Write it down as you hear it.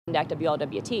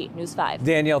WLWT News 5.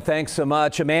 Danielle, thanks so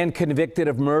much. A man convicted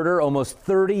of murder almost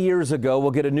 30 years ago will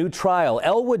get a new trial.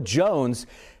 Elwood Jones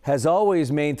has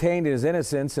always maintained his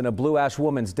innocence in a Blue Ash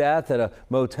woman's death at a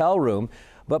motel room,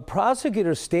 but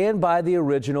prosecutors stand by the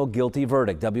original guilty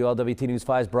verdict. WLWT News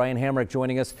 5's Brian Hamrick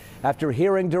joining us after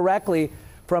hearing directly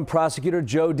from prosecutor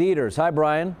Joe Dieters. Hi,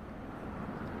 Brian.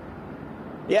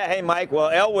 Yeah, hey, Mike.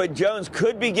 Well, Elwood Jones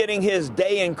could be getting his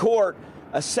day in court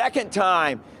a second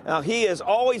time. Now, he has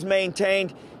always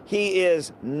maintained he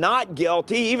is not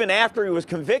guilty, even after he was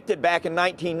convicted back in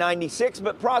 1996.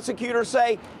 But prosecutors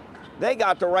say they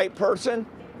got the right person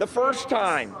the first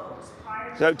time.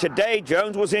 So today,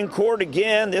 Jones was in court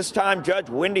again. This time, Judge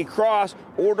Wendy Cross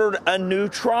ordered a new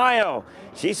trial.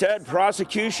 She said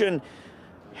prosecution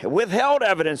withheld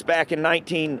evidence back in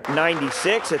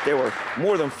 1996, that there were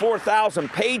more than 4,000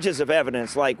 pages of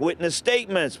evidence like witness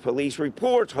statements, police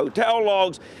reports, hotel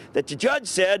logs that the judge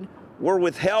said were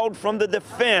withheld from the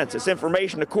defense. This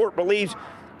information the court believes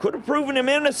could have proven him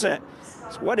innocent.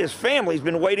 It's what his family's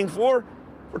been waiting for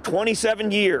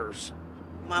 27 years.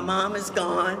 My mom is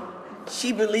gone.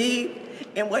 She believed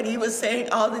in what he was saying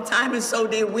all the time, and so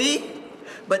did we.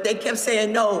 But they kept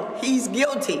saying, no, he's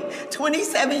guilty.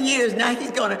 27 years, now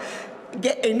he's gonna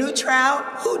get a new trial?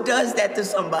 Who does that to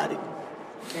somebody?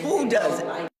 Who does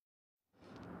it?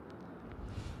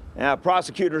 Now,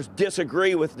 prosecutors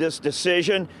disagree with this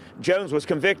decision. Jones was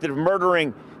convicted of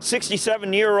murdering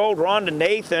 67-year-old Rhonda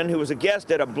Nathan, who was a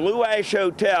guest at a Blue Ash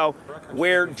hotel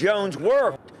where Jones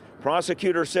worked.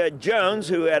 Prosecutors said Jones,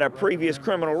 who had a previous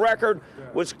criminal record,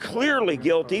 was clearly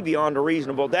guilty beyond a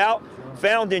reasonable doubt.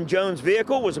 Found in Jones'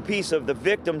 vehicle was a piece of the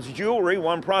victim's jewelry.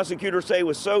 One prosecutor say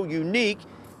was so unique,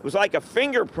 it was like a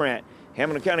fingerprint.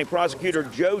 Hamilton County Prosecutor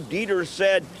Joe Dieters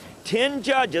said 10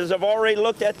 judges have already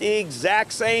looked at the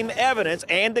exact same evidence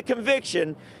and the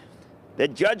conviction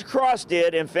that Judge Cross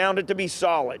did and found it to be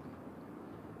solid.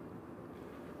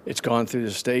 It's gone through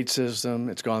the state system.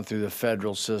 It's gone through the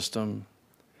federal system.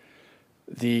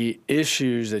 The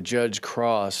issues that Judge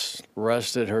Cross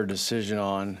rested her decision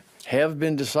on have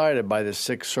been decided by the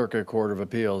Sixth Circuit Court of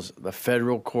Appeals, the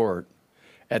federal court,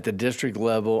 at the district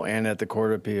level and at the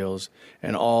Court of Appeals,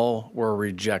 and all were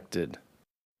rejected.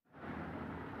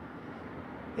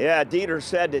 Yeah, Dieters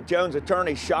said that Jones'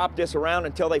 attorneys shopped this around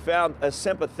until they found a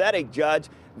sympathetic judge.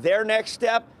 Their next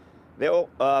step, they'll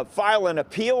file an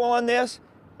appeal on this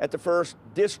at the First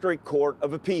District Court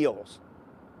of Appeals.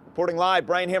 Reporting live,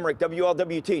 Brian Hamrick,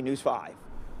 WLWT News 5.